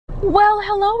Well,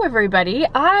 hello everybody.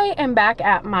 I am back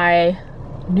at my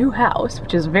new house,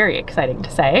 which is very exciting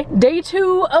to say. Day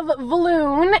 2 of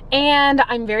Vlune, and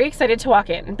I'm very excited to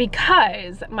walk in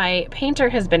because my painter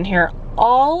has been here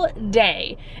all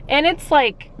day, and it's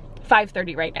like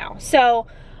 5:30 right now. So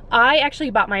I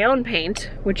actually bought my own paint,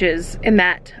 which is in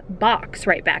that box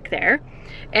right back there.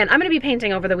 And I'm gonna be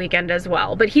painting over the weekend as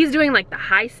well. But he's doing like the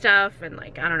high stuff and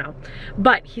like, I don't know.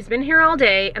 But he's been here all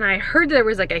day, and I heard there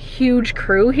was like a huge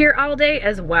crew here all day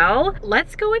as well.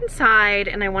 Let's go inside,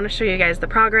 and I wanna show you guys the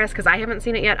progress because I haven't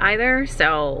seen it yet either.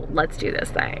 So let's do this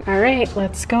thing. All right,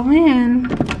 let's go in.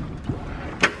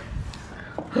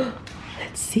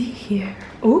 Let's see here.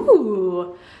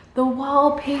 Ooh. The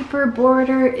wallpaper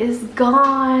border is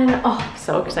gone. Oh, I'm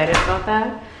so excited about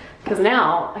that because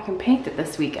now I can paint it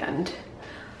this weekend.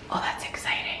 Oh, that's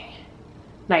exciting.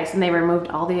 Nice, and they removed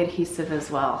all the adhesive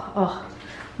as well. Oh,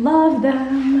 love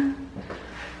them.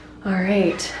 All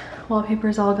right,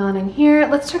 wallpaper's all gone in here.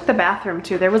 Let's check the bathroom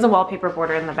too. There was a wallpaper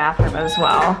border in the bathroom as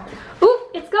well. Ooh,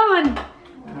 it's gone.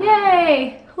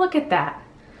 Yay, look at that.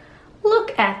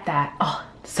 Look at that. Oh,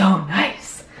 so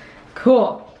nice.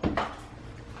 Cool.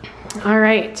 All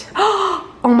right.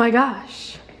 Oh my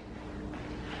gosh.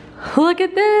 Look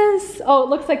at this. Oh, it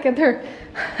looks like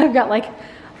I've got like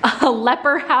a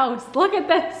leper house. Look at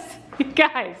this, you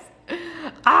guys.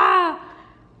 I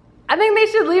think they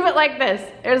should leave it like this.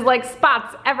 There's like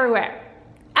spots everywhere.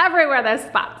 Everywhere there's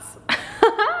spots.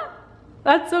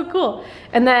 That's so cool.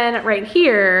 And then right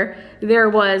here, there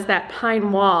was that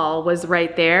pine wall was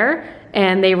right there,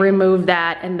 and they removed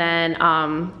that, and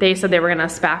then they said they were gonna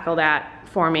spackle that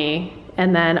for me.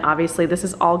 And then obviously this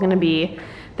is all gonna be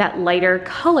that lighter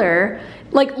color.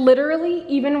 Like literally,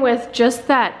 even with just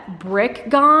that brick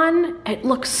gone, it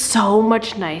looks so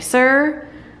much nicer.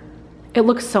 It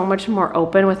looks so much more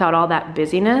open without all that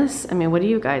busyness. I mean, what do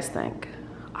you guys think?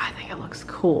 I think it looks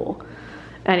cool.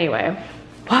 Anyway,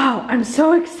 wow, I'm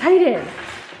so excited.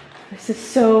 This is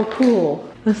so cool.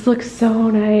 This looks so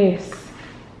nice.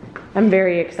 I'm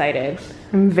very excited.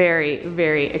 I'm very,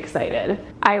 very excited.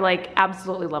 I like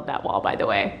absolutely love that wall, by the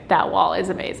way. That wall is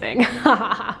amazing.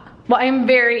 Well, I'm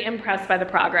very impressed by the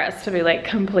progress, to be like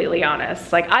completely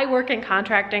honest. Like I work in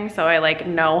contracting, so I like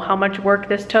know how much work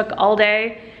this took all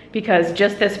day, because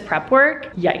just this prep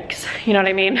work, yikes, you know what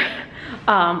I mean?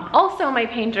 Also, my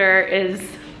painter is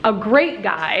a great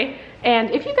guy.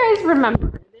 And if you guys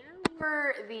remember, there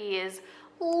were these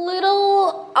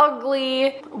little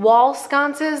ugly wall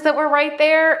sconces that were right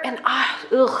there, and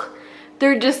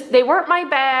they weren't my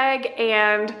bag,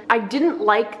 and I didn't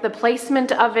like the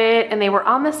placement of it, and they were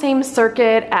on the same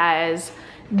circuit as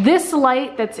this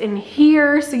light that's in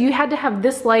here, so you had to have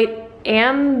this light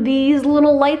and these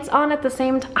little lights on at the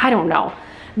same time. I don't know.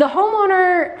 The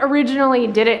homeowner originally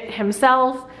did it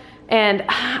himself, and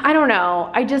I don't know,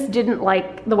 I just didn't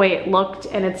like the way it looked,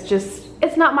 and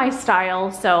it's not my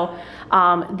style. So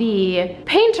the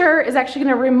painter is actually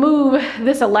gonna remove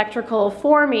this electrical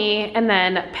for me and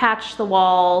then patch the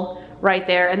wall right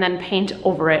there and then paint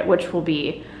over it, which will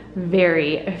be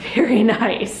very, very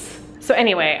nice. So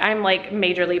anyway, I'm like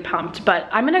majorly pumped, but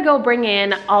I'm gonna go bring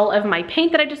in all of my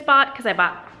paint that I just bought, because I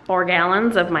bought 4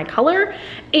 gallons of my color,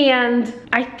 and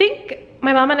I think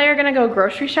my mom and I are gonna go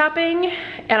grocery shopping,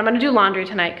 and I'm gonna do laundry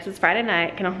tonight because it's Friday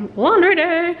night, laundry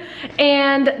day.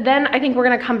 And then I think we're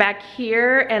gonna come back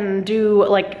here and do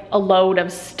like a load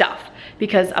of stuff,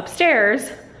 because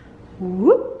upstairs,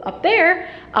 whoop, up there,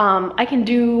 I can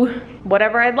do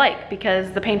whatever I'd like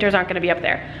because the painters aren't gonna be up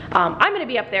there. I'm gonna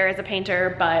be up there as a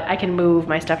painter, but I can move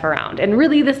my stuff around. And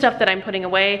really the stuff that I'm putting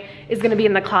away is gonna be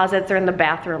in the closets or in the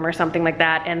bathroom or something like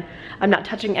that. And I'm not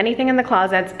touching anything in the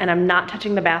closets, and I'm not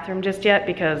touching the bathroom just yet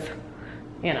because,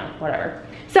 you know, whatever.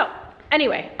 So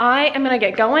anyway, I am gonna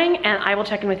get going, and I will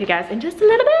check in with you guys in just a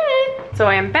little bit. So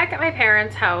I am back at my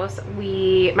parents' house.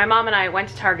 My mom and I went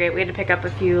to Target. We had to pick up a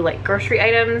few like grocery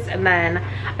items, and then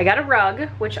I got a rug,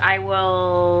 which I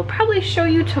will probably show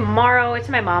you tomorrow. It's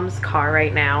in my mom's car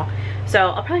right now,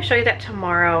 so I'll probably show you that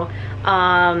tomorrow.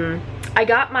 I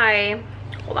got my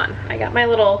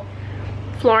little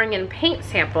flooring and paint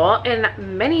sample, and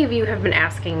many of you have been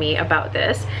asking me about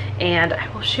this, and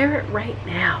I will share it right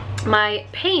now. My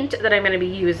paint that I'm going to be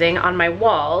using on my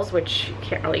walls, which you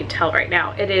can't really tell right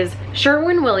now, it is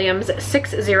Sherwin-Williams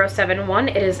 6071.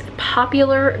 It is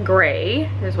Popular Gray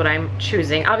is what I'm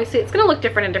choosing. Obviously it's going to look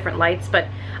different in different lights, but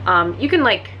you can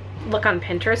like look on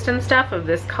Pinterest and stuff of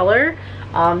this color.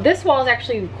 This wall is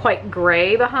actually quite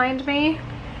gray behind me.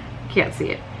 Can't see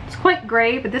it. It's quite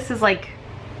gray, but this is like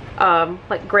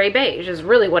gray beige is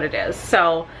really what it is.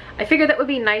 So I figured that would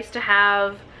be nice to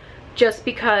have just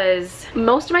because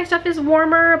most of my stuff is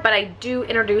warmer, but I do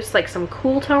introduce like some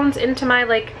cool tones into my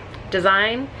like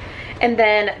design. And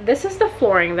then this is the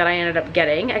flooring that I ended up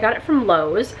getting. I got it from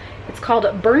Lowe's. It's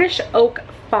called Burnish Oak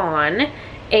Fawn.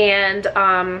 And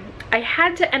I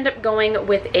had to end up going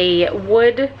with a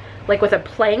wood, like with a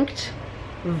planked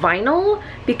vinyl,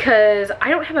 because I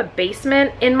don't have a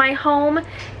basement in my home,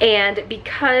 and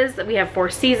because we have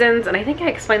 4 seasons, and I think I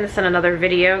explained this in another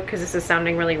video because this is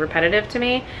sounding really repetitive to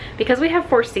me, because we have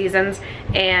 4 seasons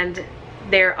and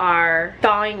there are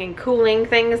thawing and cooling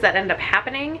things that end up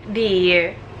happening,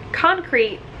 the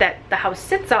concrete that the house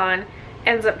sits on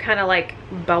ends up kind of like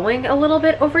bowing a little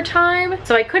bit over time.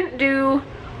 So I couldn't do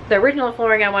the original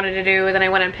flooring I wanted to do, then I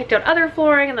went and picked out other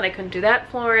flooring, and then I couldn't do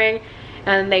that flooring,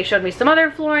 and they showed me some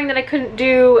other flooring that I couldn't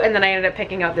do, and then I ended up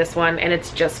picking out this one, and it's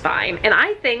just fine. And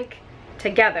I think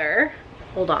together,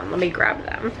 hold on, let me grab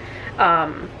them.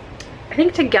 I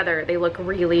think together they look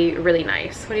really, really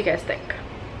nice. What do you guys think?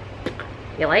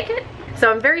 You like it?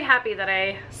 So I'm very happy that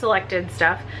I selected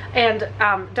stuff. And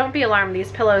don't be alarmed,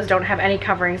 these pillows don't have any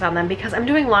coverings on them because I'm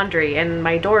doing laundry and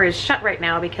my door is shut right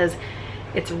now because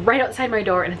it's right outside my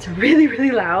door and it's really,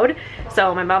 really loud.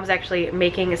 So my mom's actually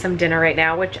making some dinner right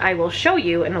now, which I will show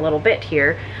you in a little bit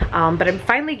here. But I'm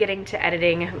finally getting to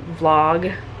editing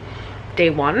vlog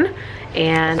day 1,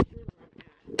 and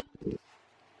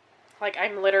like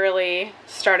I'm literally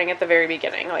starting at the very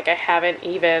beginning. Like I haven't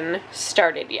even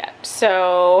started yet.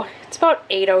 So it's about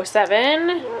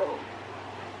 8:07.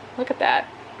 Look at that.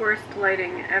 Worst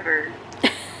lighting ever.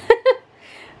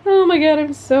 Oh my god,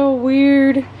 I'm so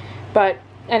weird. But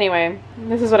anyway,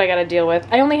 this is what I gotta deal with.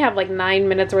 I only have like 9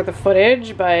 minutes worth of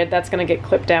footage, but that's gonna get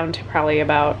clipped down to probably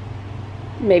about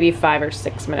maybe 5 or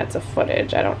 6 minutes of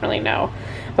footage. I don't really know.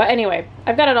 But anyway,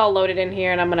 I've got it all loaded in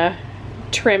here and I'm gonna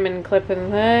trim and clip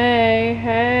and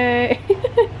hey.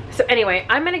 So anyway,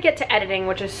 I'm gonna get to editing,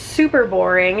 which is super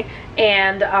boring,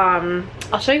 and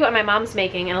I'll show you what my mom's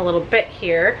making in a little bit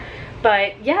here.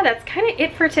 But yeah, that's kind of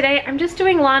it for today. I'm just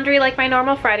doing laundry like my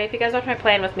normal Friday. If you guys watch my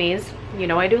plan with me's, you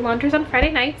know I do laundries on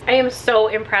Friday nights. I am so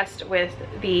impressed with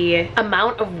the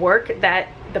amount of work that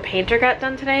the painter got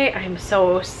done today. I'm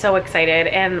so excited.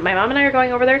 And my mom and I are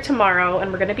going over there tomorrow,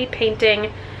 and we're gonna be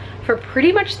painting for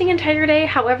pretty much the entire day.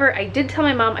 However, I did tell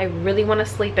my mom I really want to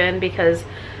sleep in because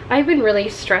I've been really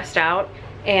stressed out,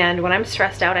 and when I'm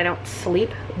stressed out I don't sleep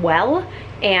well,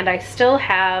 and I still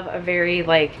have a very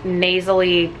like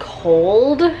nasally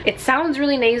cold. It sounds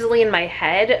really nasally in my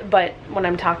head, but when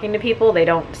I'm talking to people they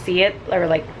don't see it, or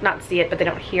like not see it, but they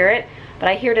don't hear it, but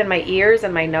I hear it in my ears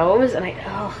and my nose, and I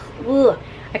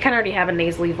kind of already have a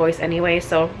nasally voice anyway,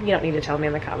 so you don't need to tell me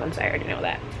in the comments, I already know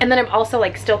that. And then I'm also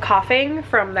like still coughing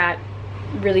from that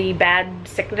really bad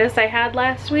sickness I had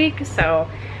last week, so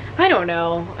I don't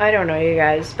know you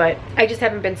guys, but I just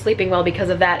haven't been sleeping well because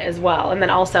of that as well. And then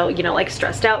also, you know, like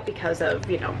stressed out because of,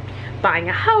 you know, buying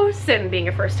a house and being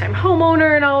a first-time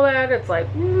homeowner and all that. It's like,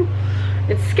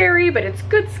 it's scary, but it's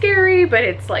good scary, but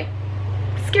it's like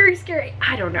scary.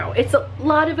 I don't know. It's a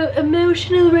lot of an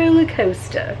emotional roller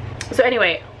coaster. So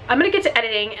anyway, I'm gonna get to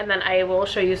editing and then I will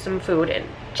show you some food in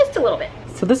just a little bit.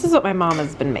 So this is what my mom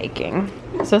has been making.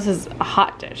 So this is a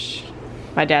hot dish.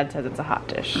 My dad says it's a hot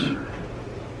dish.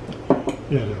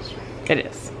 Yeah, it is. It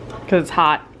is. Because it's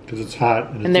hot. Because it's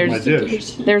hot and it's in my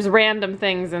dish. There's random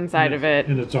things inside of it.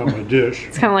 And it's on my dish.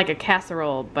 It's kind of like a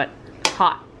casserole, but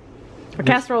hot. But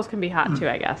casseroles can be hot too,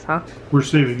 I guess, huh? We're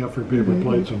saving up for paper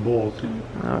plates and bowls.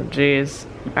 Oh, geez.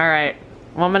 All right.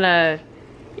 Well, I'm gonna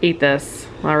eat this.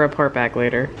 I'll report back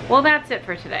later. Well, that's it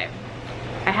for today.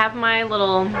 I have my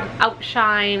little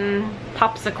Outshine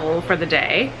popsicle for the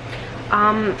day.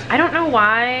 I don't know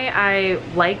why I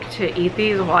like to eat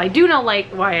these. Well, I do know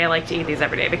why I like to eat these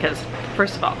every day, because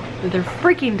first of all, they're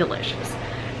freaking delicious.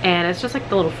 And it's just like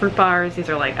the little fruit bars. These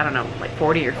are like, I don't know, like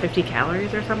 40 or 50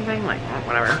 calories or something, like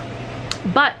whatever.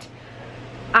 But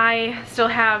I still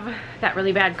have that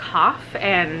really bad cough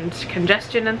and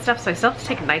congestion and stuff, so I still have to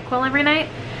take NyQuil every night.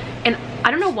 And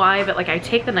I don't know why, but like I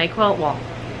take the NyQuil, well,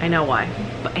 I know why,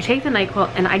 but I take the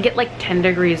NyQuil and I get like 10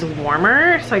 degrees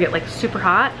warmer, so I get like super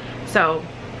hot. So,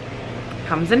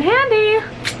 comes in handy.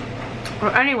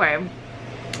 Well, anyway,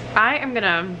 I am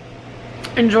gonna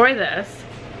enjoy this.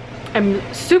 I'm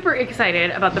super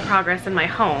excited about the progress in my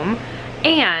home,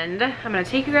 and I'm gonna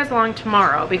take you guys along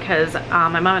tomorrow because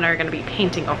my mom and I are gonna be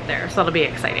painting over there, so that'll be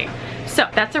exciting. So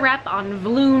that's a wrap on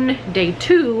Vlune day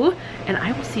 2, and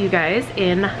I will see you guys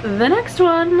in the next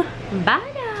one.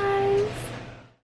 Bye.